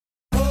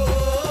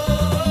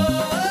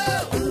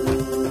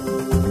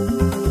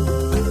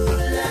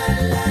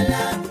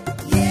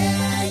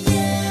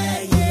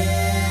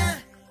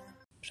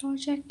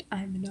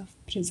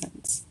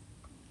presents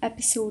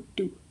Episode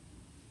 2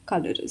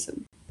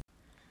 Colorism.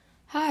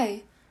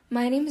 Hi,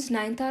 my name is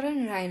Naintara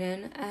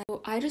Narayanan, and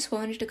I just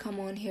wanted to come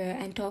on here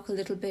and talk a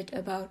little bit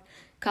about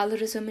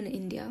colorism in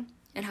India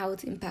and how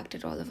it's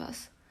impacted all of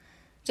us.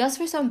 Just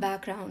for some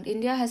background,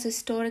 India has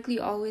historically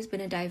always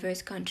been a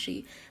diverse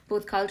country,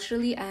 both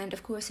culturally and,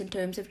 of course, in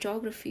terms of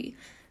geography.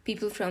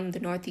 People from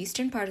the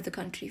northeastern part of the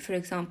country, for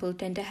example,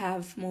 tend to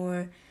have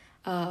more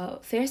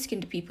fair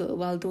skinned people,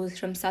 while those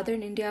from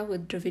southern India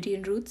with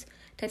Dravidian roots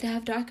tend to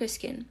have darker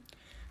skin.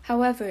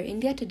 However,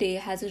 India today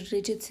has a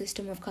rigid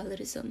system of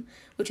colorism,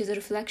 which is a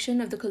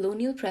reflection of the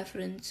colonial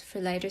preference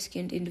for lighter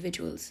skinned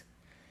individuals.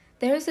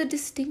 There is a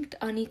distinct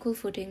unequal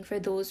footing for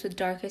those with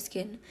darker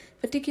skin,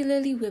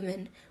 particularly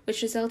women,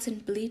 which results in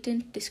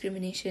blatant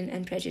discrimination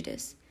and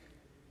prejudice.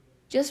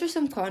 Just for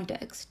some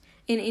context,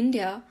 in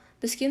India,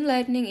 the skin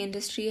lightening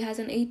industry has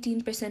an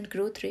 18%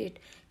 growth rate,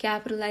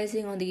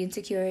 capitalizing on the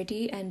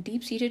insecurity and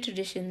deep seated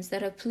traditions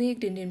that have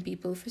plagued Indian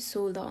people for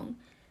so long.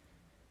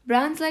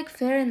 Brands like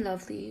Fair and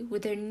Lovely,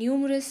 with their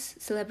numerous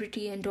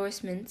celebrity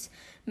endorsements,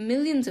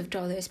 millions of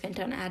dollars spent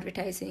on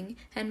advertising,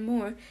 and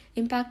more,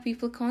 impact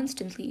people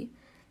constantly.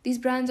 These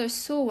brands are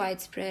so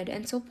widespread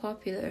and so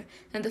popular,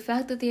 and the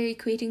fact that they are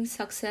equating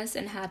success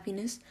and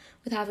happiness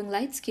with having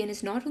light skin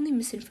is not only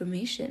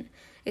misinformation,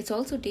 it's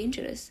also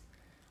dangerous.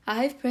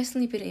 I've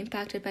personally been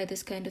impacted by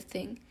this kind of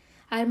thing.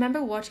 I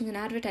remember watching an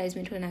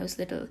advertisement when I was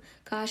little,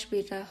 Kash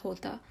Beta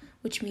Hota,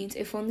 which means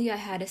if only I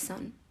had a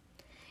son.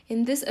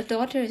 In this, a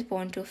daughter is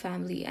born to a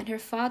family, and her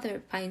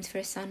father pines for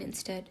a son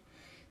instead.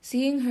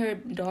 Seeing her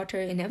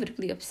daughter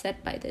inevitably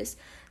upset by this,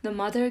 the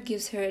mother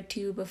gives her a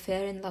tube of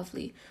Fair and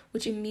Lovely,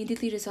 which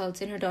immediately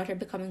results in her daughter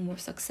becoming more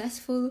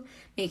successful,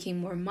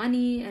 making more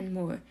money, and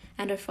more,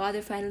 and her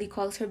father finally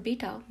calls her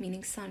Beta,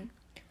 meaning son.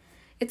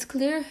 It's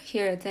clear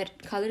here that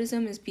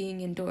colorism is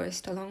being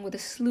endorsed along with a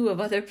slew of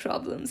other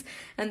problems,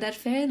 and that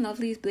Fair and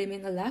Lovely is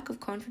blaming a lack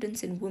of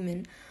confidence in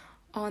women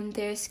on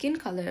their skin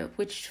color,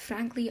 which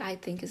frankly I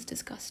think is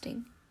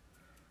disgusting.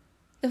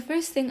 The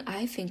first thing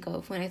I think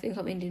of when I think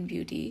of Indian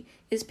beauty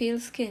is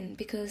pale skin,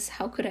 because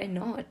how could I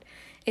not?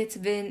 It's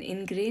been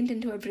ingrained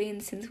into our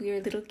brains since we were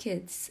little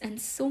kids, and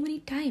so many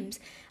times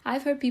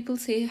I've heard people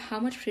say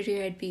how much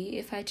prettier I'd be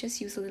if I just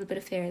use a little bit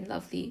of Fair and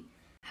Lovely.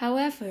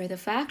 However, the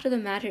fact of the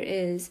matter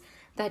is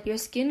that your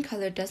skin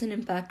color doesn't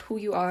impact who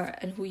you are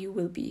and who you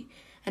will be,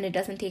 and it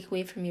doesn't take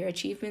away from your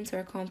achievements or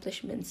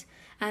accomplishments.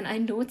 And I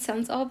know it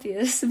sounds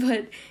obvious,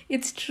 but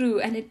it's true,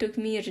 and it took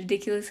me a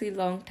ridiculously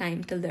long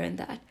time to learn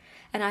that.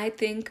 And I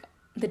think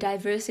the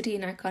diversity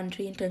in our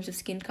country in terms of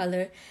skin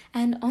color,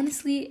 and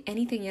honestly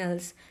anything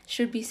else,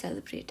 should be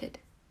celebrated.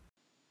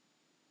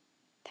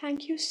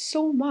 Thank you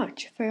so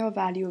much for your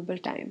valuable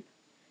time.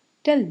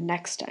 Till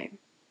next time.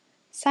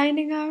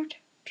 Signing out,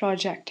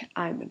 Project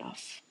I'm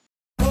Enough.